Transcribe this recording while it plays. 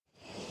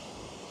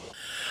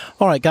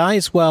All right,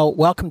 guys. Well,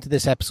 welcome to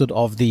this episode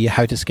of the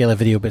How to Scale a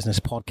Video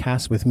Business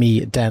podcast with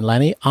me, Dan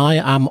Lenny. I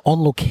am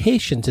on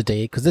location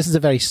today because this is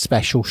a very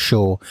special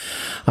show.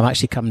 I'm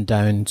actually coming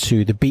down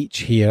to the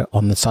beach here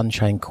on the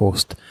Sunshine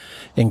Coast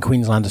in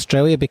Queensland,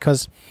 Australia,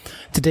 because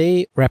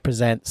today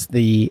represents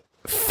the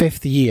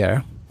 5th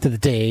year to the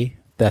day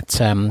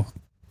that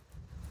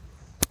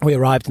we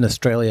arrived in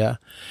Australia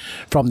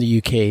from the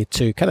UK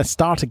to kind of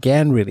start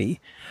again,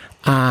 really.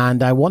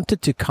 And I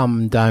wanted to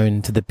come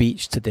down to the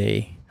beach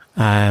today.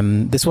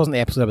 This wasn't the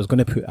episode I was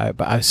going to put out,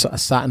 but I sort of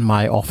sat in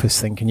my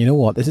office thinking, you know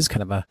what, this is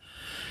kind of a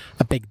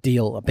big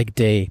deal, a big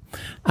day.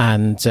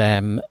 And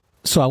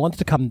so I wanted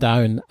to come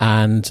down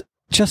and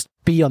just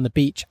be on the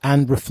beach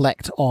and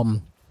reflect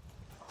on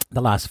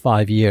the last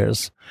 5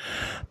 years.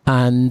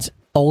 And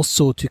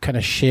also to kind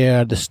of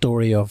share the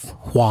story of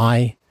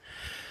why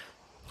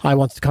I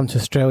wanted to come to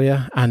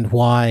Australia and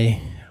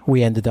why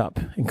we ended up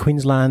in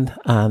Queensland,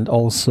 and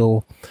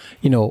also,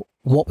 you know,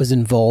 what was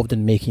involved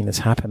in making this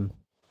happen.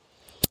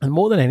 And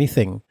more than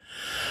anything,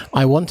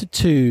 I wanted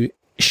to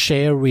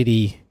share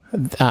really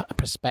that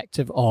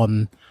perspective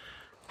on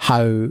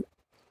how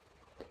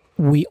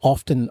we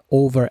often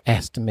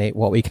overestimate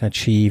what we can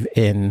achieve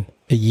in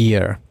a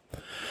year,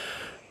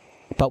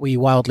 but we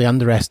wildly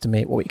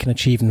underestimate what we can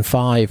achieve in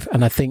 5.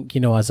 And I think,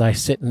 you know, as I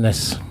sit on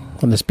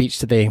this beach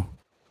today,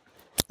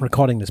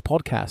 recording this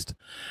podcast,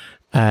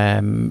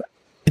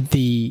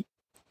 the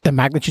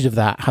magnitude of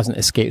that hasn't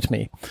escaped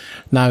me.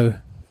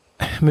 Now,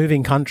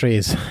 moving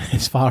countries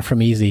is far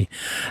from easy,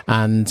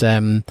 and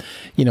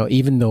you know,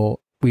 even though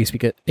we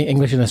speak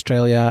English in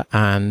Australia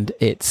and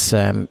it's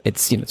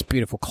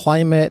beautiful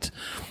climate,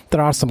 there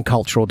are some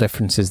cultural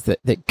differences that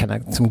kind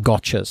of some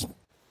gotchas.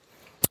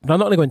 But I'm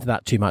not going to go into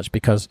that too much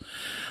because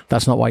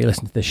that's not why you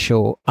listen to this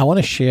show. I want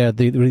to share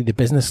the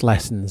business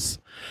lessons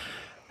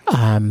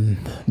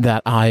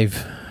that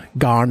I've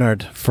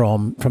garnered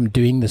from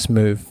doing this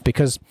move,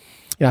 because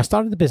I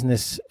started the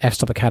business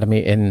F-Stop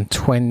Academy in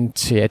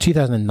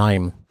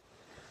 2009.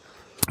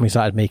 We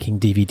started making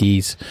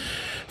DVDs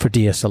for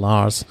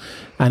DSLRs,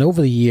 and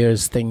over the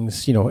years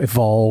things, you know,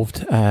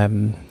 evolved.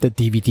 The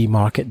DVD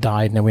market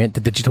died, and then we went to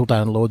digital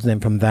downloads, and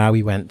then from there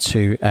we went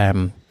to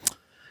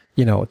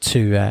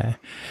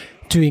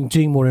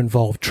doing more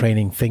involved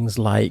training, things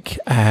like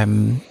how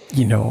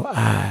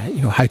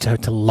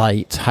to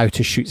light, how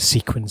to shoot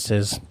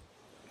sequences.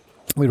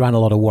 We ran a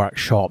lot of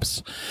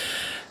workshops.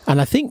 And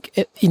I think,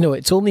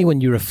 it's only when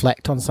you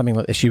reflect on something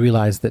like this, you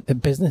realize that the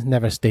business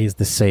never stays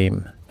the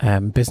same.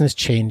 Business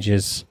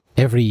changes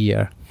every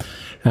year.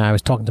 I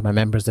was talking to my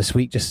members this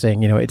week, just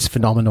saying, it's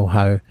phenomenal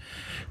how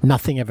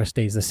nothing ever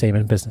stays the same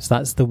in business.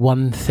 That's the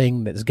one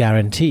thing that's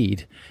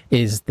guaranteed,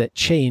 is that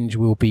change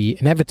will be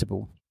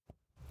inevitable.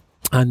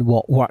 And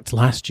what worked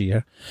last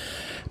year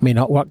may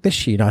not work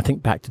this year. I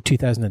think back to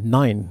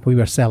 2009, we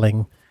were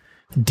selling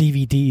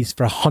DVDs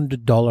for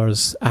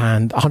 $100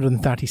 and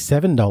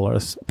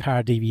 $137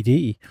 per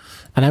DVD,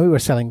 and now we were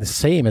selling the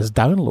same as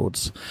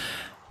downloads,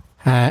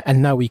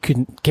 and now we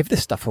couldn't give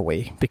this stuff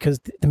away because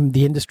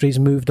the industry's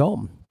moved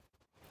on.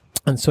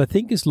 And so I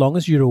think as long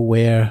as you're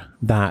aware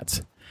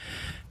that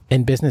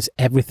in business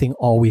everything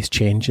always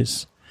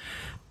changes,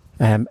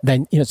 then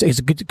it's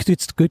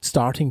a good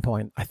starting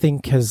point. I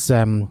think as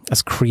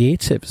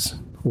creatives,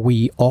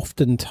 we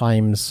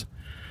oftentimes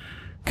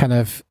kind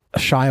of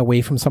shy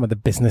away from some of the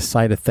business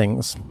side of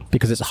things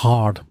because it's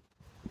hard,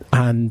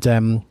 and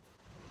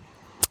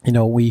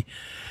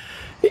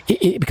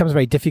it becomes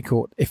very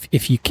difficult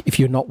if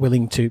you're not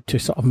willing to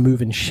sort of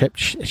move and shape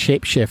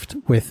shift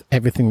with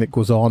everything that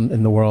goes on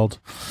in the world.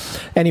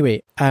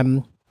 Anyway,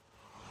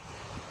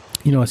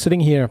 sitting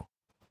here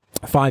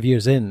 5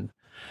 years in,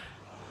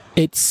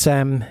 it's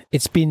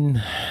been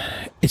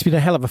a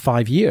hell of a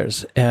 5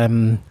 years.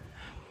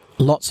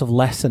 Lots of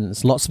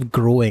lessons, lots of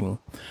growing.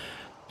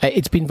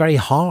 It's been very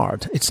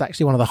hard. It's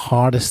actually one of the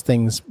hardest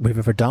things we've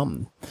ever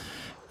done,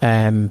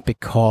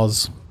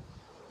 because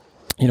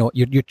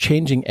you're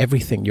changing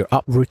everything. You're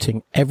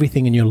uprooting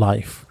everything in your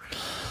life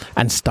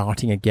and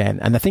starting again.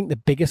 And I think the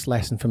biggest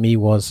lesson for me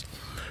was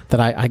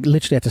that I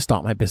literally had to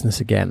start my business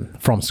again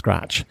from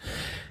scratch.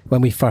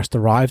 When we first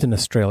arrived in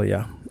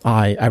Australia,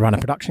 I ran a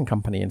production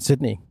company in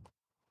Sydney,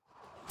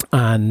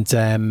 and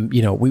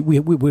we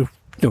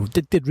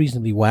did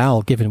reasonably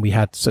well, given we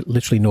had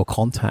literally no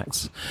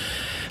contacts.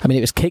 I mean,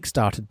 it was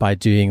kickstarted by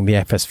doing the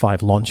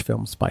FS5 launch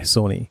films by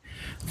Sony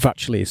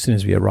virtually as soon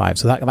as we arrived.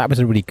 So that was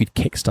a really good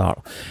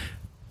kickstart.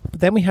 But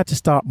then we had to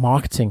start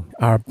marketing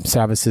our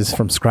services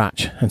from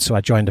scratch. And so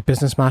I joined a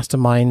business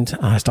mastermind,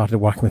 and I started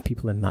working with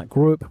people in that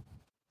group.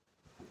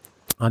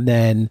 And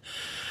then,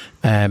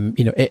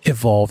 it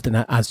evolved.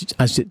 And as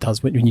it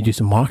does when you do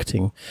some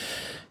marketing,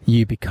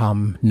 you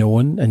become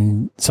known,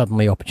 and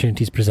suddenly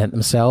opportunities present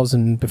themselves.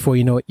 And before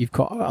you know it, you've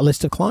got a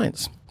list of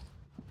clients.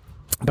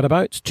 But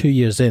about 2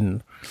 years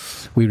in,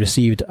 we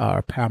received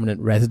our permanent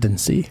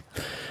residency.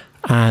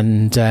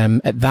 And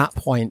at that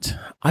point,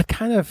 I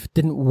kind of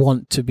didn't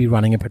want to be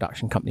running a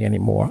production company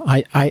anymore.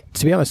 I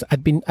to be honest,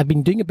 I'd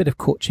been doing a bit of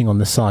coaching on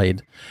the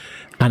side.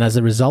 And as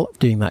a result of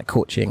doing that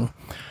coaching,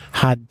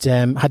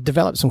 had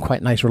developed some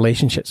quite nice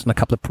relationships in a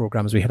couple of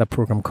programs. We had a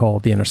program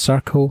called the Inner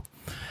Circle,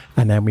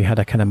 and then we had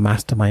a kind of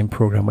mastermind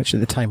program, which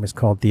at the time was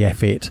called the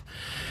F8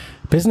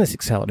 Business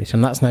Accelerator,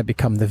 and that's now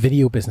become the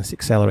Video Business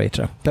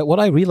Accelerator. But what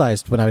I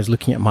realized when I was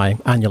looking at my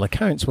annual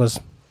accounts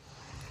was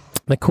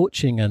the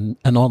coaching and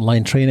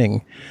online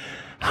training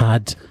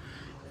had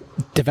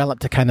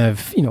developed a kind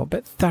of,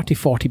 about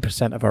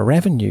 30-40% of our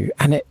revenue,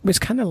 and it was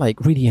kind of like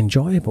really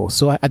enjoyable.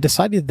 So I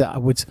decided that I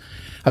was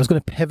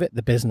going to pivot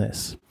the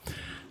business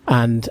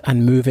and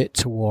move it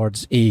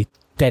towards a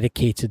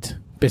dedicated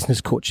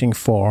business coaching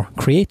for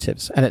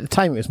creatives. And at the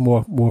time it was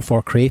more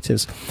for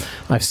creatives.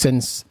 I've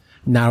since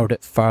narrowed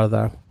it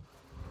further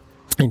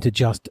into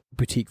just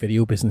boutique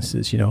video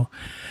businesses,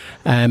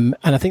 and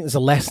I think there's a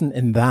lesson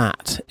in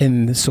that,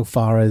 in so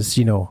far as,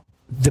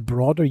 the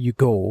broader you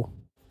go,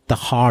 the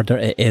harder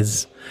it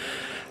is.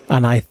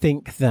 And I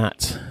think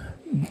that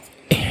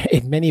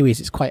in many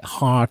ways it's quite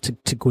hard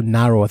to go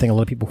narrow. I think a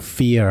lot of people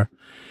fear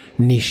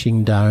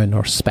niching down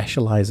or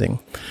specializing.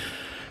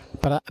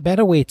 But a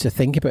better way to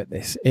think about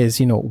this is,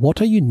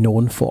 what are you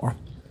known for?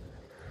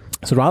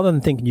 So rather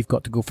than thinking you've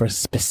got to go for a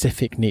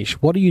specific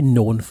niche, what are you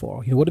known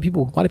for? Why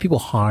do people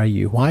hire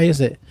you? Why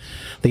is it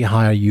they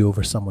hire you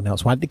over someone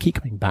else? Why do they keep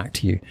coming back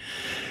to you?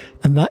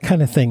 And that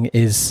kind of thing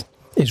is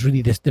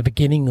really the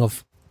beginning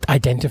of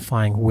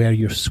identifying where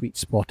your sweet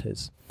spot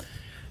is.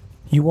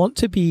 You want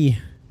to be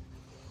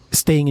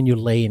staying in your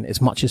lane as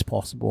much as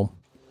possible.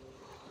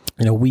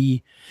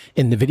 We,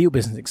 in the Video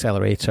Business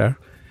Accelerator,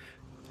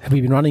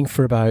 we've been running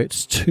for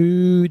about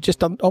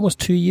almost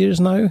 2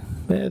 years now,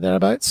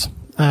 thereabouts,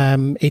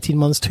 18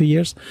 months, 2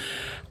 years.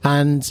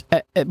 And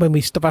when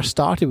we first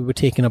started, we were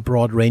taking a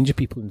broad range of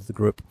people into the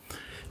group.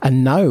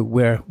 And now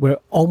we're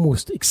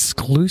almost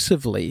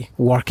exclusively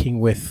working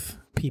with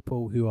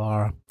people who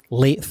are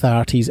late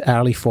 30s,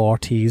 early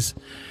 40s,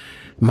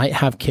 might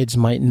have kids,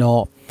 might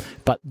not.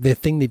 But the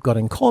thing they've got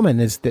in common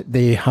is that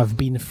they have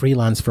been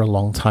freelance for a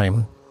long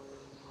time.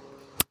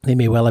 They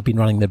may well have been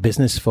running their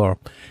business for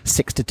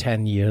 6 to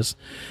 10 years,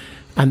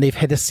 and they've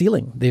hit a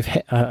ceiling. They've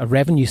hit a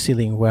revenue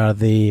ceiling where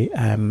they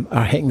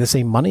are hitting the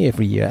same money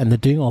every year, and they're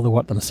doing all the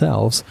work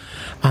themselves,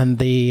 and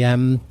they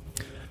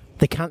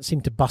can't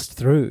seem to bust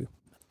through.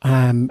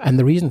 And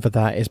the reason for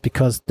that is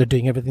because they're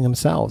doing everything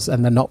themselves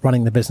and they're not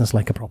running the business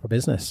like a proper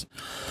business.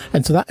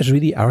 And so that is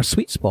really our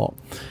sweet spot.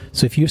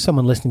 So if you're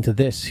someone listening to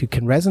this who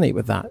can resonate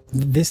with that,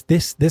 this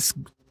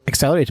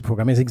accelerator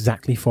program is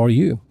exactly for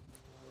you.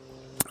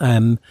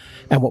 And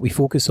what we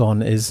focus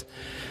on is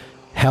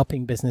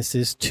helping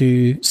businesses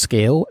to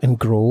scale and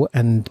grow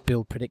and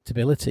build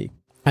predictability.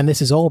 And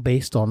this is all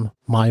based on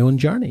my own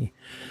journey.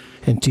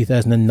 In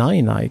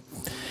 2009, I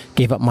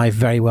gave up my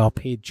very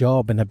well-paid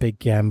job in a big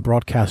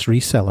broadcast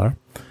reseller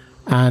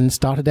and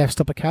started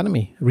F-Stop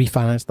Academy,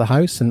 refinanced the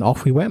house, and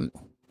off we went.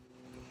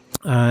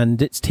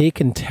 And it's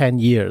taken 10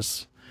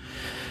 years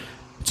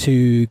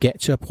to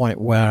get to a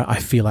point where I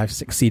feel I've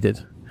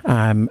succeeded.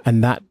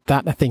 And that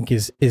I think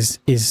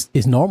is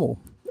normal.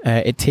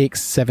 It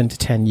takes 7 to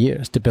 10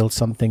 years to build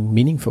something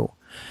meaningful,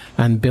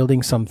 and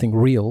building something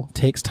real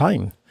takes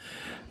time.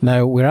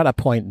 Now we're at a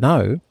point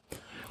now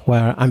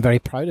where I'm very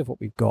proud of what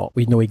we've got.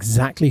 We know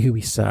exactly who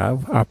we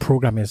serve. Our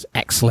program is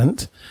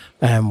excellent.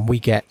 We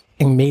get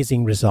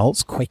amazing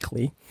results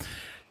quickly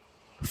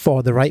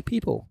for the right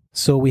people.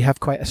 So we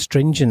have quite a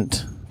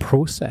stringent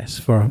process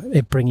for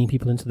bringing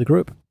people into the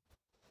group.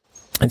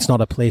 It's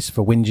not a place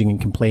for whinging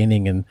and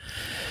complaining and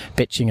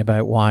bitching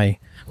about why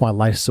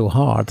life's so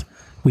hard.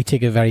 We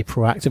take a very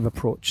proactive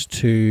approach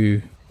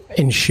to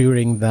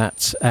ensuring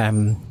that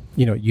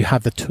you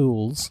have the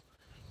tools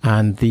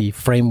and the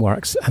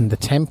frameworks and the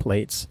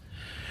templates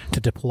to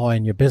deploy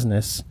in your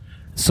business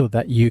so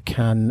that you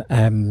can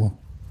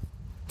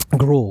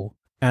grow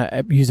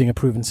using a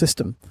proven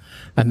system.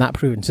 And that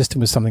proven system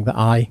was something that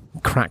I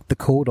cracked the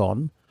code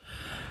on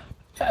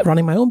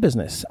running my own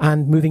business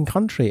and moving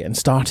country and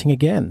starting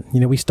again.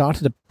 We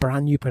started a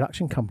brand new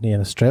production company in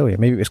Australia.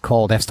 Maybe it was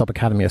called F-Stop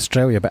Academy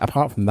Australia, but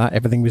apart from that,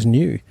 everything was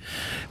new.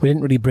 We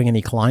didn't really bring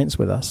any clients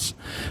with us.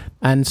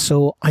 And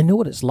so I know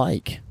what it's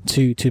like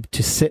to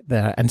sit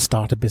there and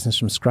start a business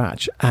from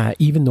scratch.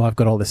 Even though I've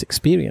got all this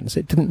experience,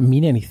 it didn't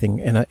mean anything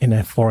in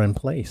a foreign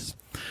place.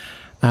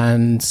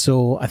 And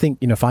so I think,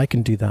 if I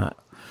can do that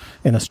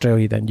in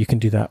Australia, then you can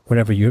do that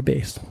wherever you're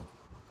based.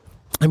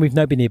 And we've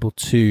now been able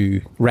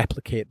to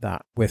replicate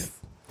that with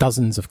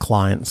dozens of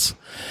clients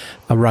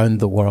around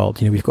the world.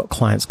 We've got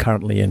clients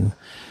currently in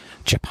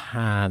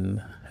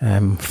Japan,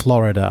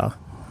 Florida,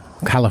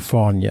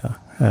 California,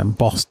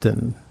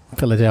 Boston,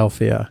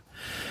 Philadelphia,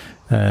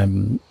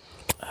 in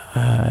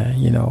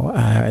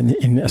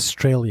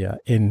Australia,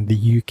 in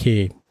the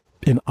UK,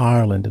 in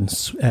Ireland,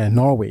 and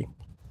Norway.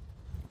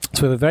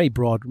 So we have a very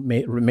broad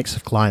mix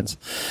of clients,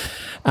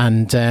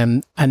 and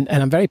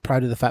I'm very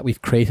proud of the fact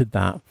we've created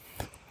that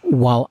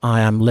while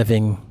I am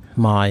living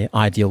my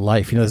ideal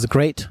life. There's a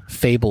great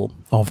fable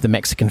of the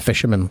Mexican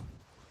fisherman.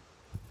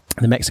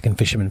 The Mexican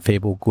fisherman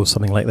fable goes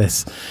something like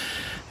this.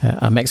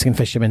 A Mexican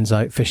fisherman's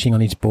out fishing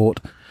on his boat,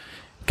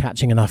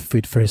 catching enough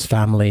food for his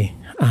family,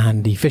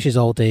 and he fishes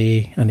all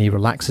day, and he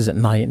relaxes at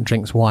night and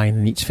drinks wine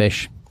and eats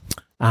fish.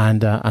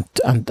 And a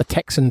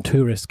Texan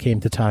tourist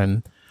came to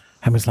town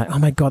and was like, "Oh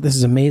my God, this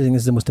is amazing.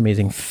 This is the most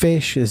amazing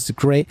fish. This is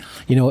great.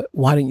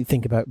 Why don't you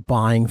think about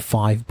buying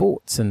 5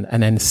 boats and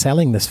then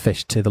selling this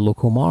fish to the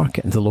local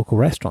market and to the local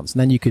restaurants?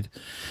 And then you could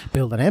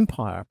build an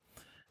empire."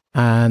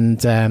 And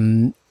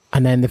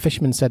then the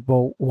fisherman said,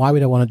 "Well, why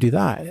would I want to do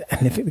that?"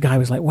 And the guy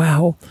was like,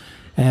 "Well,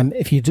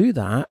 if you do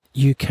that,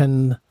 you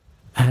can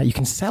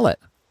sell it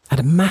at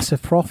a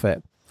massive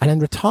profit and then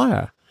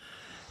retire.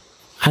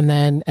 And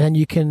then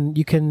you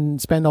can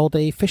spend all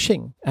day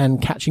fishing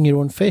and catching your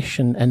own fish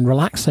and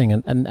relaxing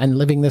and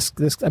living this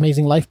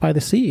amazing life by the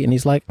sea." And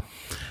he's like,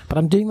 "But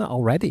I'm doing that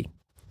already."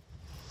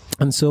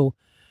 And so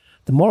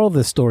the moral of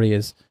the story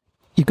is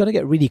you've got to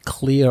get really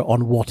clear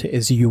on what it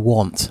is you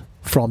want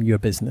from your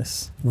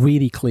business,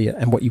 really clear,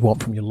 and what you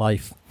want from your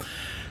life.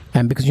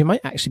 Because you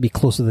might actually be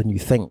closer than you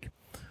think.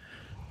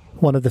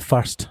 One of the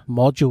first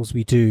modules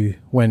we do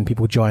when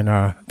people join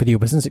our Video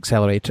Business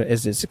Accelerator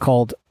is it's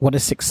called "What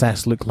Does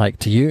Success Look Like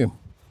to You?"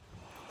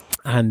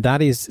 And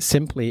that is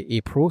simply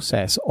a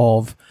process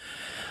of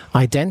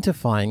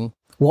identifying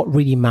what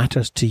really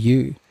matters to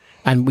you.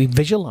 And we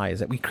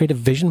visualize it. We create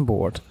a vision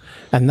board.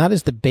 And that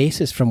is the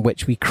basis from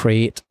which we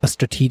create a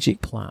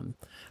strategic plan.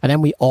 And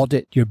then we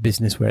audit your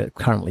business where it's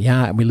currently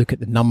at, and we look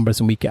at the numbers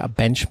and we get a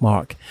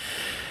benchmark.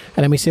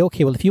 And then we say,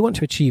 okay, well, if you want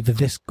to achieve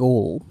this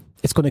goal,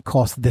 it's going to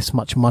cost this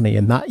much money,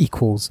 and that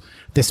equals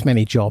this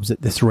many jobs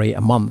at this rate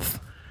a month.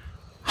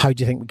 How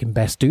do you think we can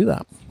best do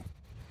that?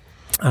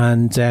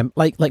 And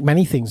like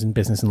many things in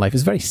business and life,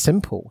 it's very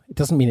simple. It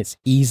doesn't mean it's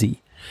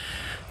easy.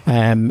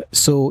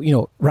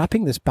 So,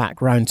 wrapping this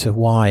back round to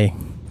why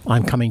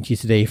I'm coming to you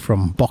today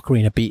from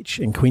Bocarina Beach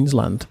in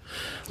Queensland,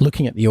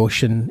 looking at the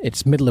ocean.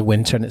 It's middle of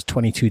winter and it's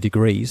 22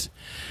 degrees,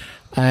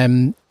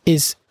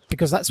 is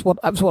because that's what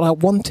I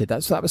wanted.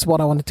 That was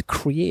what I wanted to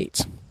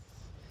create.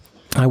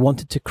 I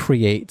wanted to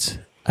create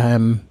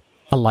a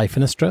life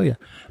in Australia.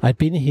 I'd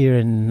been here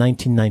in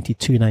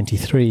 1992,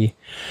 93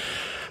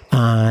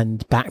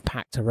 and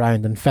backpacked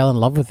around and fell in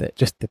love with it.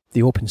 Just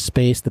the open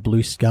space, the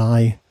blue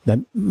sky,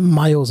 the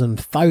miles and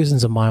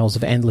thousands of miles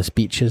of endless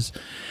beaches.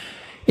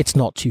 It's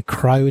not too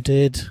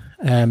crowded.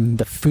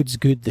 The food's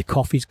good. The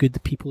coffee's good.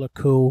 The people are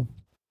cool.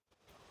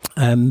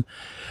 And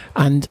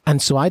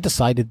so I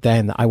decided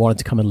then that I wanted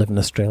to come and live in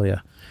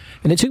Australia.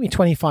 And it took me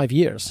 25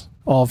 years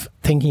of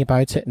thinking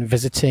about it and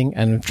visiting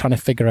and trying to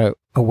figure out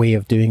a way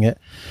of doing it,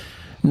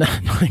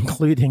 not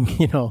including,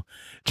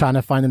 trying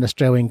to find an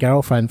Australian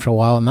girlfriend for a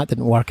while, and that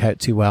didn't work out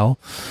too well.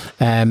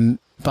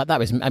 But I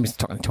was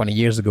talking 20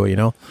 years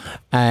ago,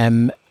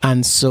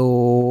 and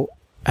so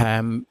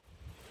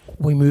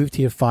we moved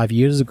here 5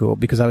 years ago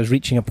because I was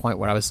reaching a point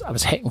where I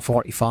was hitting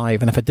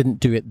 45, and if I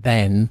didn't do it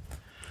then,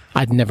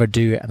 I'd never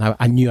do it, and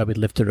I knew I would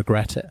live to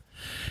regret it.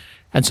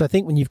 And so I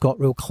think when you've got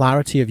real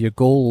clarity of your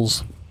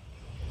goals,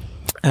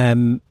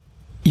 you've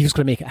just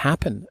got to make it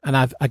happen. And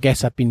I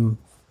guess I've been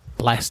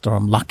blessed, or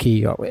I'm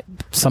lucky, or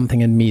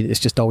something in me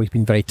that's just always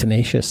been very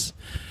tenacious.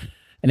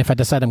 And if I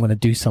decide I'm going to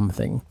do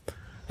something,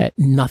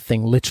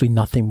 literally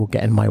nothing will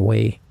get in my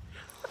way.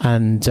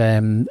 And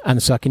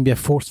so I can be a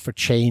force for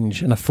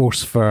change and a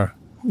force for,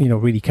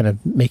 really kind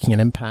of making an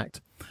impact.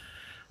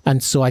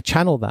 And so I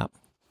channel that.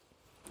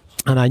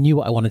 And I knew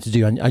what I wanted to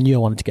do. I knew I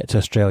wanted to get to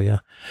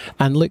Australia.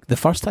 And look, the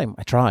first time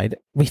I tried,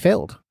 we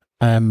failed.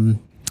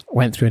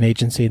 Went through an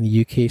agency in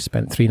the UK,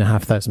 spent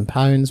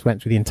 £3,500,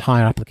 went through the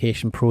entire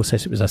application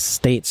process. It was a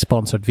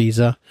state-sponsored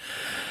visa.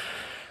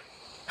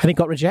 And it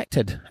got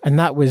rejected. And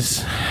that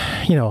was,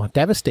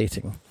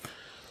 devastating.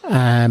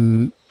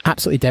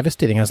 Absolutely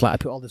devastating. I was like, I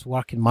put all this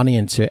work and money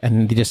into it,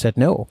 and they just said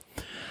no.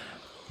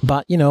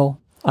 But,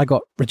 I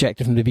got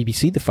rejected from the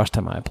BBC the first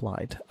time I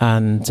applied.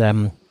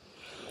 And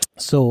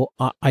so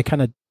I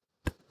kind of,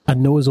 a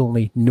no is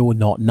only no,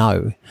 not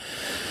now.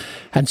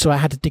 And so I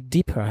had to dig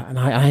deeper, and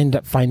I ended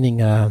up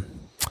finding a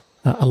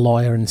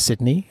lawyer in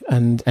Sydney,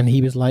 and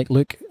he was like,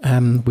 look,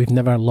 we've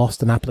never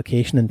lost an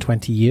application in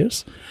 20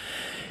 years.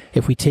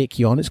 If we take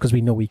you on, it's because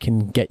we know we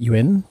can get you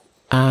in.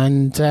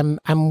 And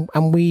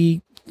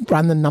we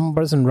ran the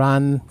numbers and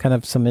ran kind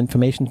of some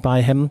information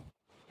by him,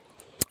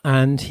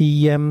 and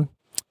he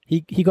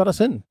got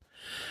us in.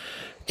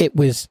 It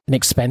was an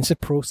expensive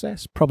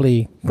process,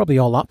 probably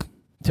all up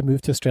to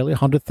move to Australia,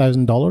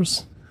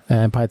 $100,000.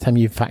 By the time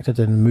you've factored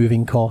in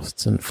moving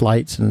costs and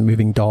flights and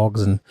moving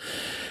dogs and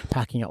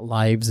packing up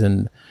lives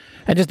and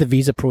just the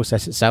visa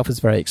process itself is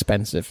very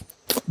expensive,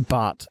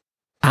 but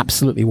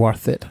absolutely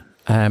worth it.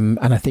 And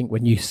I think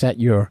when you set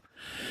your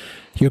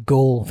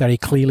goal very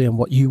clearly on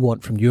what you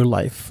want from your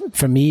life,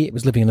 for me, it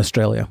was living in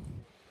Australia.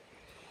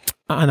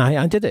 And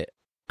I did it.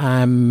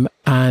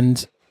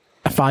 And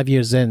 5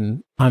 years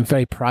in, I'm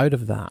very proud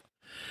of that.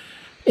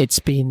 It's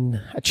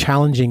been a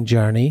challenging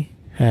journey.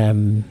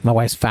 My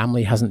wife's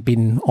family hasn't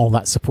been all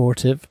that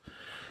supportive.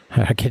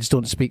 Her kids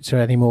don't speak to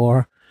her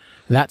anymore.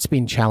 That's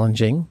been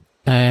challenging.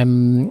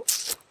 But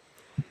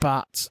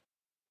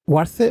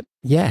worth it?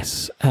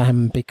 Yes.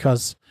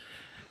 Because,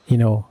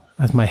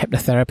 as my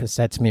hypnotherapist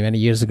said to me many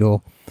years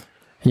ago,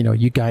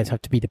 you guys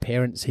have to be the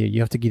parents here. You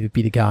have to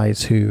be the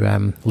guys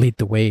who lead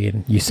the way,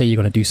 and you say you're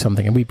going to do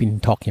something. And we've been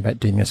talking about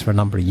doing this for a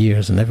number of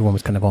years, and everyone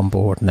was kind of on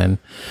board. And then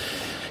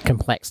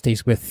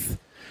complexities with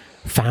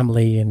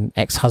family and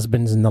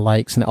ex-husbands and the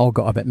likes, and it all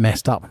got a bit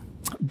messed up.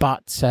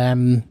 But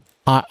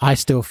I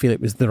still feel it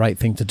was the right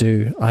thing to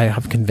do. I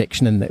have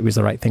conviction in that it was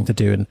the right thing to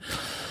do. And,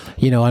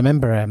 I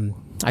remember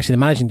actually the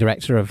managing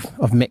director of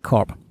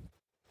MidCorp,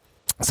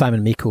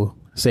 Simon Miko,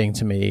 saying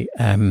to me,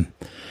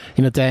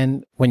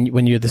 Dan,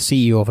 when you're the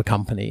CEO of a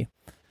company,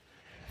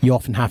 you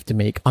often have to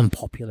make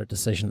unpopular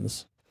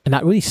decisions. And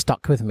that really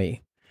stuck with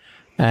me.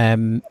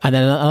 And then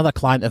another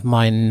client of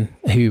mine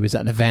who was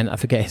at an event, I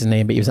forget his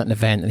name, but he was at an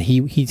event, and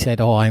he said,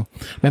 I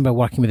remember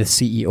working with the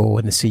CEO,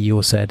 and the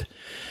CEO said,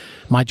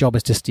 my job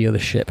is to steer the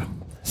ship,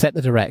 set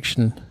the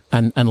direction,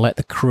 and let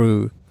the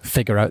crew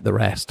figure out the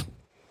rest.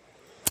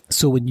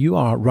 So when you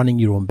are running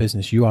your own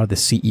business, you are the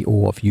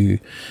CEO of you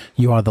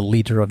are the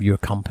leader of your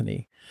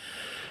company.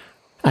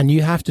 And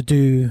you have to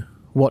do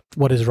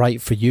what is right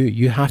for you.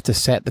 You have to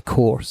set the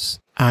course,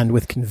 and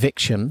with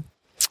conviction,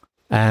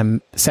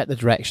 set the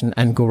direction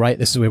and go, right,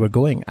 this is where we're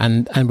going.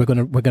 And we're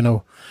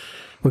going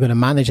to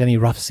manage any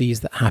rough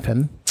seas that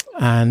happen.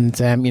 And,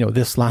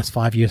 this last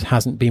 5 years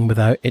hasn't been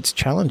without its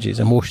challenges,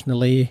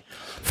 emotionally,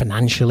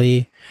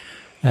 financially.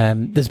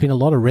 There's been a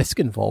lot of risk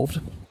involved,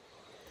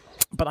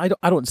 but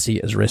I don't see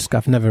it as risk.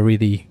 I've never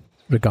really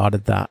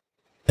regarded that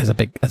as a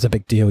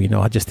big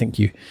deal. I just think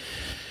you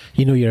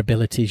know your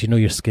abilities, you know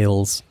your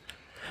skills,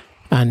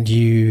 and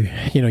you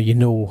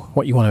know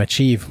what you want to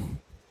achieve.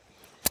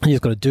 And you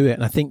just got to do it.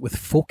 And I think with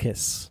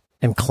focus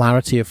and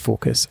clarity of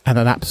focus and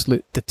an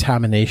absolute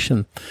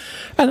determination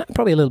and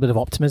probably a little bit of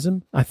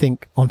optimism, I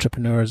think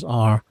entrepreneurs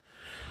are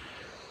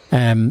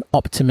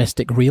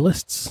optimistic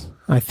realists.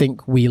 I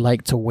think we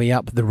like to weigh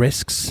up the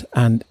risks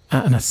and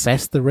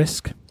assess the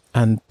risk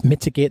and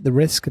mitigate the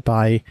risk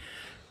by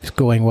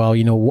going, well,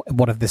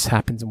 what if this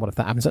happens and what if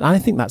that happens? And I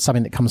think that's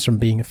something that comes from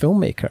being a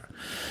filmmaker.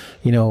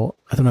 I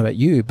don't know about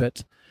you,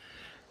 but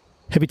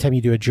every time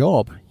you do a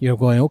job, you're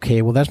going,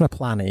 okay, well, there's my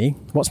plan A.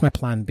 What's my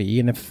plan B?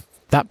 And if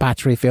that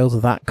battery fails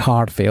or that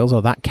card fails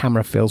or that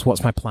camera fails,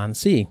 what's my plan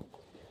C?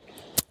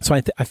 So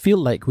I feel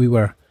like we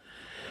were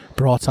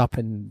brought up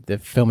in the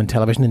film and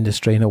television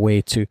industry in a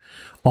way to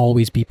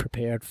always be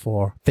prepared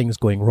for things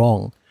going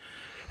wrong.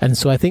 And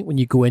so I think when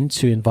you go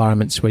into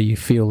environments where you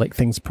feel like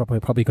things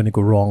probably going to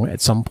go wrong at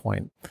some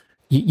point,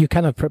 you're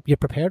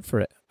prepared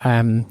for it.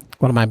 One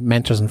of my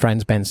mentors and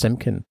friends, Ben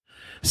Simkin,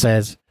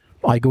 says,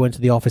 I go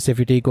into the office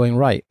every day going,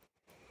 right,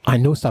 I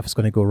know stuff is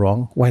going to go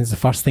wrong. When's the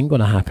first thing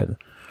going to happen?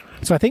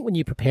 So I think when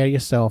you prepare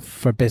yourself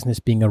for business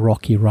being a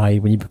rocky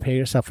ride, when you prepare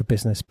yourself for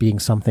business being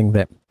something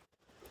that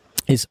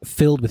is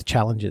filled with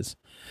challenges,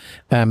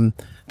 then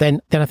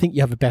I think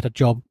you have a better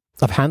job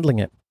of handling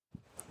it.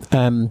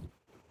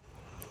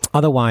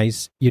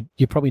 Otherwise,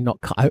 you're probably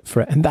not cut out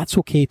for it. And that's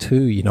okay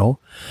too,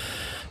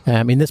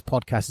 this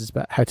podcast is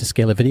about how to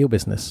scale a video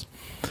business.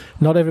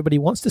 Not everybody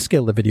wants to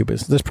scale the video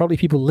business. There's probably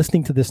people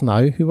listening to this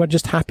now who are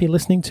just happy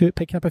listening to it,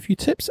 picking up a few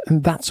tips,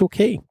 and that's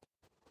okay.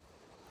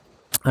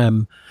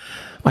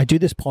 I do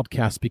this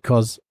podcast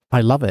because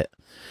I love it.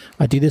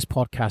 I do this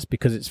podcast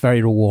because it's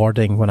very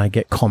rewarding when I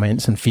get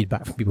comments and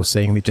feedback from people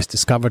saying they've just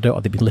discovered it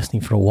or they've been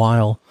listening for a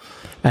while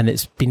and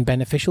it's been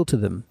beneficial to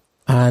them.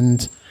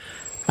 And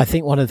I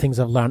think one of the things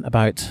I've learned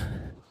about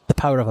the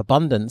power of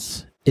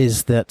abundance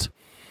is that,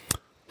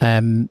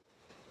 I'm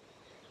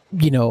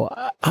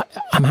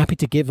happy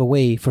to give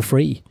away for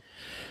free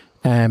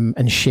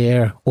and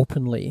share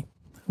openly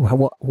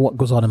what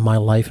goes on in my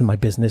life and my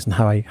business and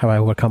how I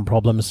overcome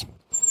problems.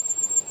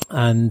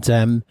 And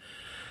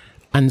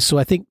so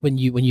I think when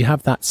you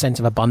have that sense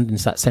of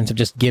abundance, that sense of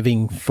just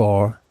giving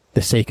for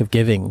the sake of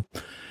giving,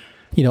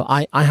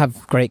 I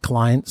have great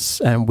clients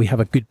and we have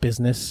a good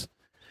business.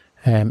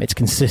 It's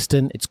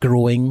consistent, it's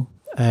growing.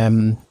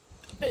 I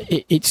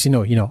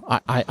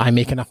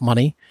make enough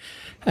money.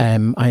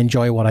 I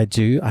enjoy what I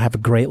do. I have a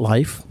great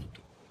life.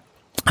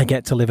 I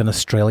get to live in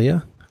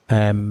Australia,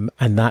 and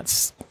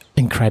that's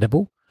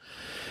incredible.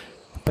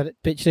 But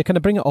to kind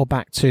of bring it all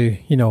back to,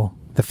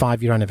 the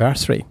 5-year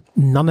anniversary,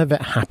 none of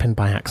it happened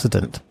by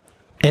accident.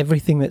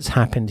 Everything that's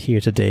happened here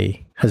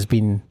today has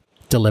been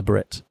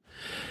deliberate.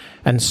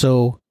 And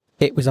so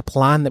it was a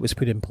plan that was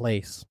put in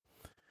place,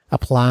 a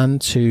plan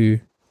to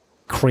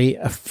create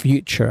a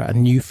future, a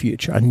new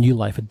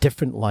life, a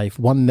different life,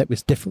 one that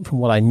was different from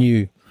what I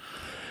knew.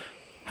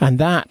 And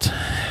that's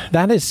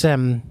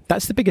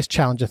the biggest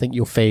challenge I think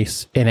you'll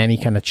face in any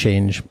kind of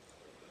change,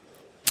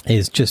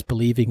 is just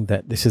believing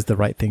that this is the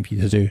right thing for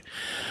you to do.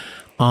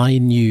 I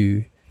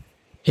knew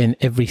in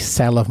every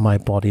cell of my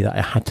body that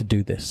I had to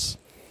do this.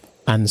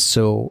 And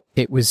so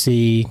it was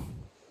a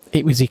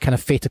kind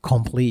of fait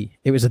accompli.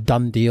 It was a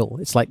done deal.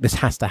 It's like, this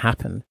has to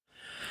happen.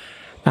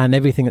 And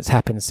everything that's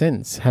happened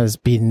since has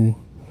been,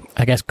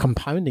 I guess,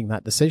 compounding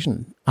that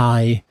decision.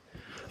 I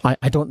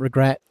don't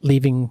regret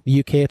leaving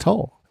the UK at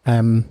all.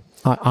 I'm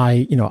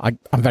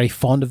very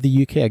fond of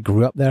the UK. I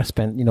grew up there,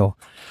 spent,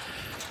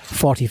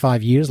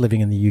 45 years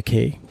living in the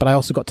UK, but I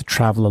also got to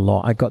travel a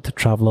lot. I got to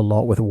travel a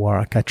lot with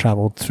work. I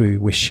travelled through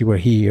Wish You Were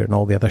Here and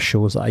all the other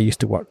shows that I used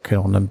to work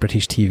on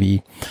British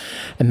TV.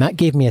 And that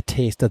gave me a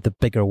taste of the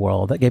bigger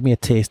world. That gave me a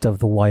taste of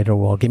the wider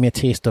world, gave me a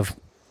taste of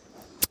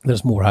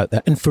there's more out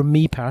there. And for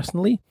me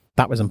personally,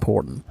 that was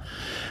important.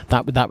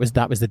 That was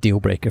the deal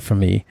breaker for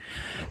me.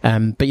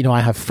 But, you know,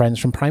 I have friends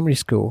from primary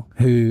school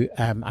who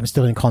I'm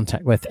still in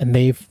contact with, and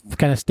they've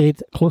kind of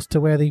stayed close to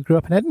where they grew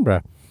up in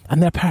Edinburgh.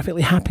 And they're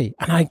perfectly happy.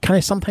 And I kind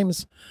of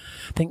sometimes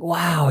think,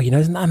 wow, you know,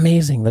 isn't that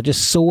amazing? They're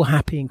just so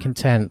happy and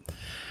content.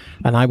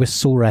 And I was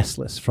so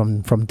restless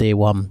from day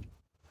one.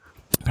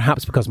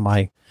 Perhaps because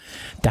my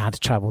dad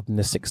travelled in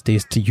the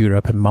 60s to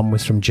Europe and mum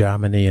was from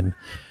Germany. And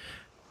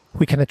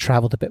we kind of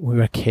travelled a bit when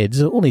we were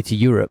kids, only to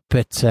Europe.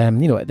 But,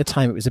 you know, at the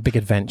time it was a big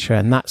adventure.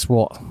 And that's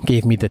what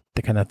gave me the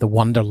kind of the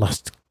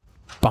wanderlust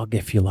bug,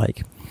 if you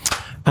like.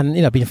 And,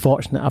 you know, I've been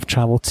fortunate. I've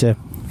travelled to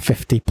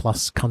 50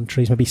 plus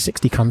countries, maybe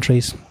 60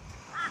 countries.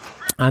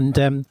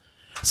 And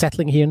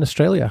settling here in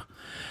Australia.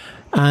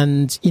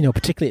 And, you know,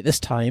 particularly at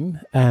this time,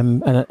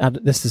 and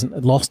this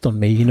isn't lost on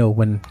me, you know,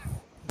 when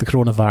the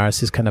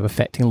coronavirus is kind of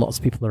affecting lots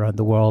of people around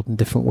the world in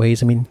different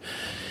ways. I mean,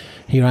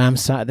 here I am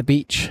sat at the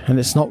beach, and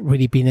it's not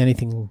really been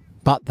anything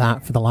but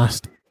that for the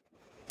last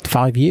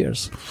 5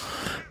 years.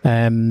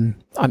 I mean,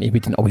 we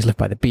didn't always live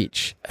by the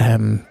beach,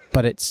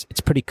 but it's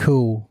pretty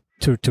cool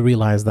to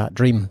realise that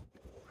dream.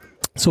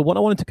 So what I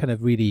wanted to kind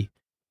of really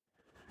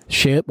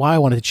share, why I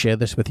wanted to share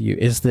this with you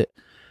is that,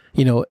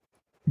 you know,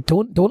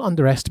 don't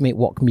underestimate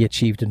what can be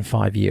achieved in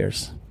 5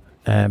 years.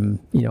 You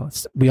know,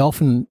 we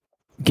often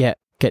get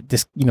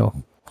this, you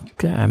know,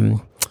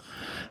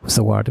 what's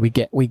the word? We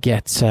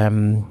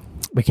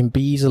can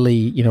be easily,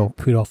 you know,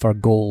 put off our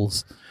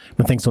goals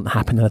when things don't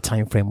happen in the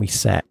time frame we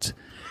set.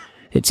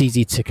 It's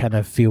easy to kind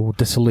of feel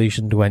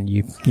disillusioned when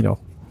you know,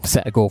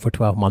 set a goal for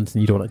 12 months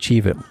and you don't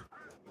achieve it.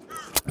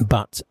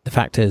 But the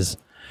fact is,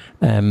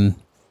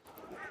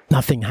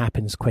 nothing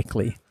happens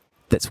quickly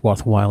that's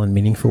worthwhile and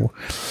meaningful.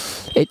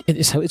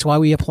 It's why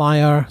we apply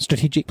our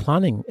strategic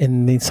planning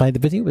inside the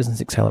Video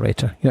Business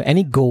Accelerator. You know,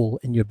 any goal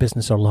in your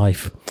business or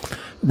life,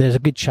 there's a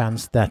good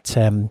chance that,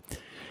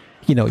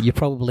 you know, you're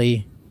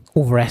probably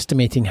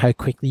overestimating how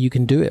quickly you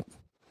can do it.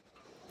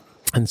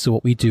 And so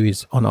what we do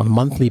is on a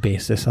monthly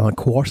basis, on a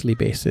quarterly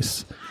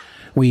basis,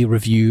 we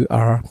review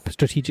our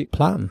strategic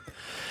plan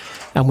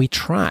and we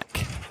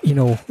track, you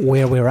know,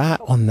 where we're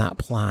at on that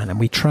plan, and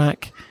we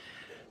track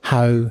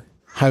how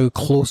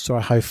close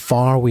or how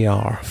far we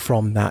are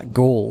from that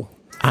goal.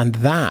 And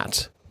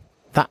that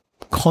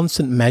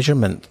constant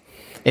measurement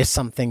is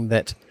something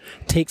that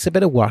takes a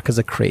bit of work as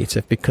a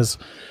creative, because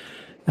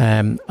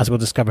as we'll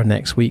discover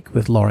next week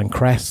with Lauren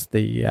Kress,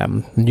 the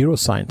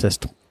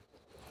neuroscientist,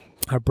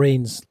 our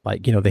brains,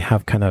 like, you know, they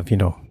have kind of, you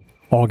know,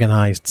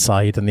 organized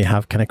side and they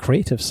have kind of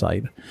creative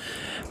side.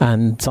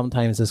 And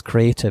sometimes as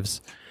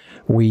creatives,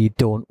 we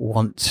don't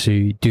want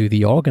to do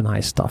the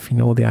organized stuff. You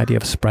know, the idea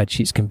of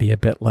spreadsheets can be a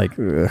bit like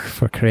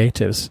for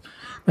creatives.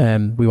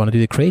 We want to do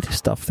the creative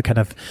stuff, the kind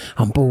of,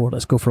 I'm bored,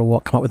 let's go for a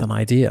walk, come up with an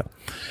idea.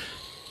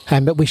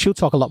 But we should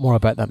talk a lot more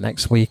about that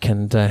next week.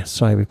 And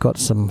sorry, we've got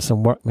some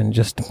workmen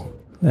just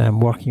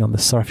working on the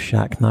surf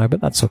shack now,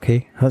 but that's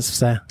okay.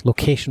 That's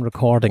location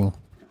recording.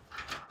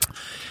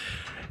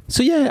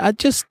 So yeah, I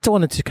just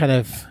wanted to kind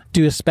of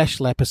do a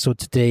special episode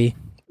today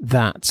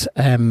that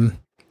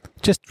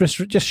just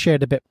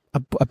shared a bit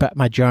about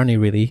my journey,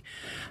 really.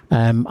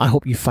 I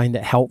hope you find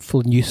it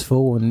helpful and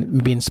useful and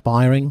maybe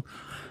inspiring.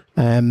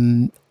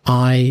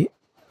 I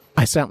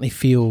certainly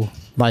feel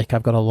like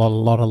I've got a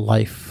lot of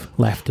life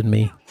left in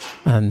me,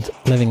 and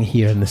living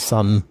here in the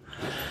sun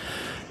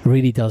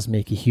really does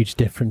make a huge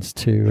difference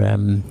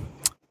to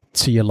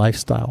your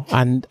lifestyle.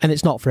 And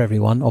it's not for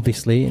everyone,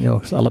 obviously. You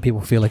know, a lot of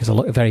people feel like it's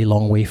a very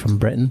long way from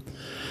Britain,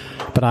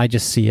 but I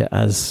just see it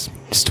as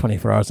just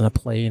 24 hours on a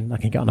plane. I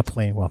can get on a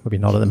plane, well, maybe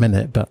not at the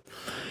minute, but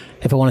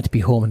if I wanted to be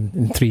home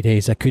in 3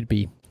 days, I could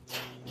be.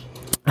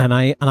 And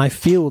I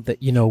feel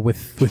that, you know,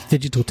 with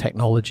digital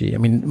technology, I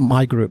mean,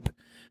 my group,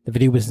 the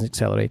Video Business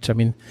Accelerator, I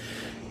mean,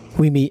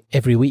 we meet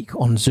every week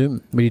on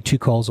Zoom. We do 2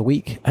 calls a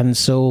week. And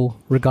so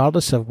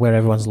regardless of where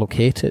everyone's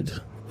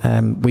located,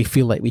 we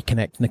feel like we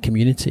connect in a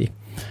community.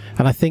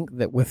 And I think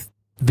that with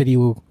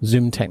video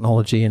Zoom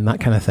technology and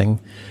that kind of thing,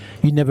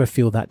 you never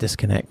feel that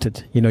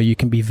disconnected. You know, you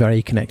can be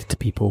very connected to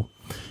people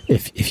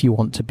if you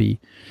want to be.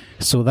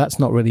 So that's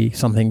not really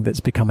something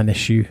that's become an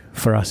issue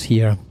for us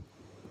here.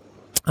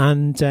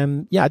 And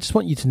yeah, I just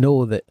want you to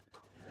know that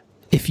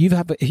if you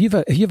have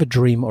a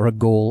dream or a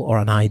goal or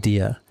an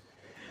idea,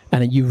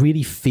 and you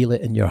really feel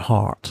it in your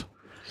heart,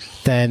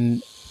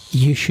 then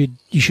you should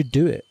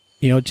do it.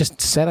 You know,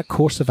 just set a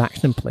course of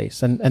action in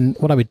place. And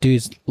what I would do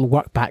is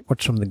work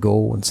backwards from the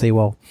goal and say,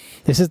 well,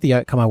 this is the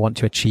outcome I want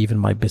to achieve in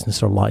my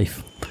business or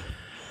life.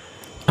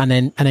 And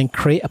then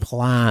create a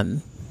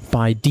plan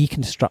by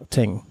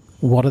deconstructing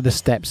what are the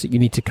steps that you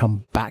need to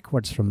come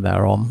backwards from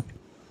there on.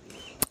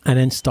 And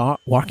then start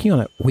working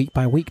on it week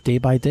by week, day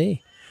by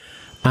day.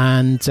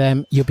 And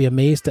you'll be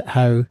amazed at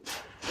how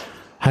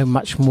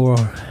much more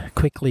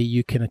quickly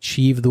you can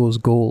achieve those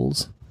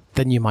goals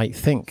than you might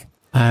think.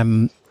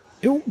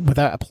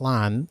 Without a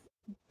plan,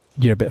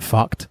 you're a bit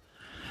fucked.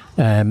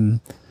 But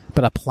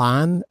a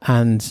plan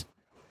and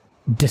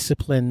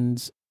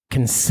disciplined,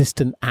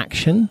 consistent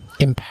action,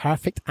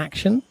 imperfect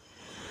action,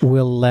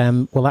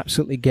 will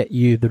absolutely get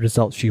you the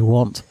results you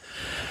want.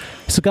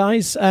 So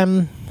guys,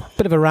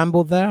 bit of a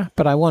ramble there,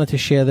 but I wanted to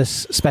share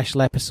this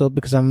special episode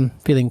because I'm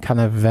feeling kind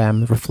of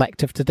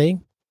reflective today.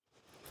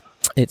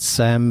 It's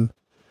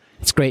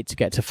great to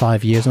get to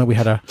 5 years. I know we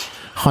had our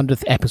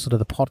 100th episode of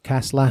the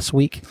podcast last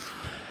week,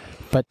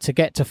 but to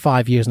get to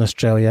 5 years in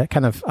Australia,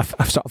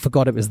 I sort of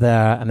forgot it was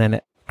there, and then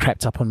it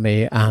crept up on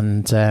me,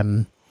 and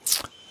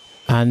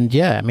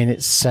yeah, I mean,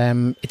 it's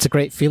a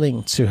great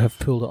feeling to have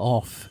pulled it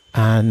off,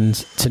 and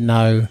to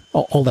know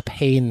all the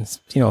pain,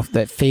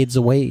 that fades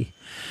away,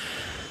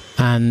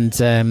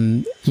 and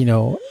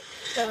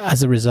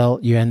as a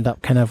result, you end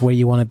up kind of where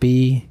you want to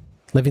be,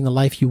 living the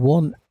life you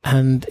want,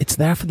 and it's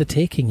there for the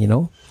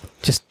taking.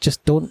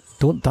 Just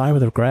don't die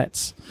with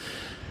regrets.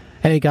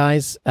 Anyway,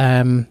 guys,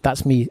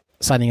 that's me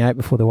signing out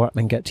before the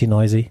workmen get too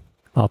noisy.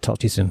 I'll talk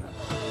to you soon.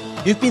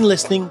 You've been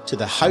listening to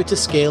the How to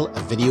Scale a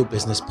Video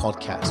Business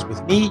podcast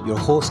with me, your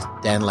host,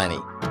 Dan Lenny.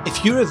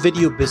 If you're a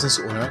video business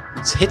owner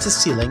who's hit a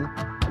ceiling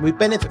and we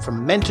benefit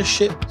from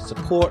mentorship,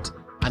 support,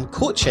 and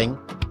coaching,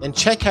 then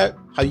check out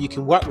how you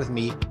can work with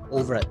me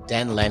over at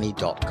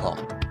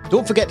danlenny.com.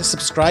 Don't forget to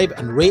subscribe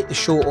and rate the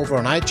show over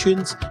on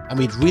iTunes, and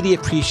we'd really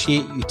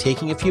appreciate you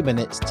taking a few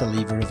minutes to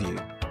leave a review.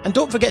 And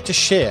don't forget to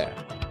share.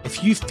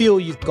 If you feel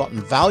you've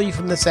gotten value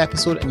from this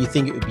episode and you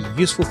think it would be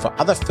useful for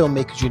other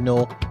filmmakers you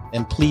know,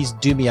 then please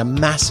do me a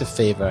massive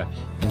favor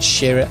and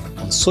share it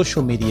on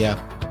social media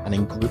and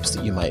in groups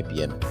that you might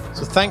be in.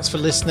 So thanks for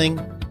listening.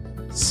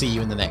 See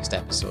you in the next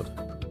episode.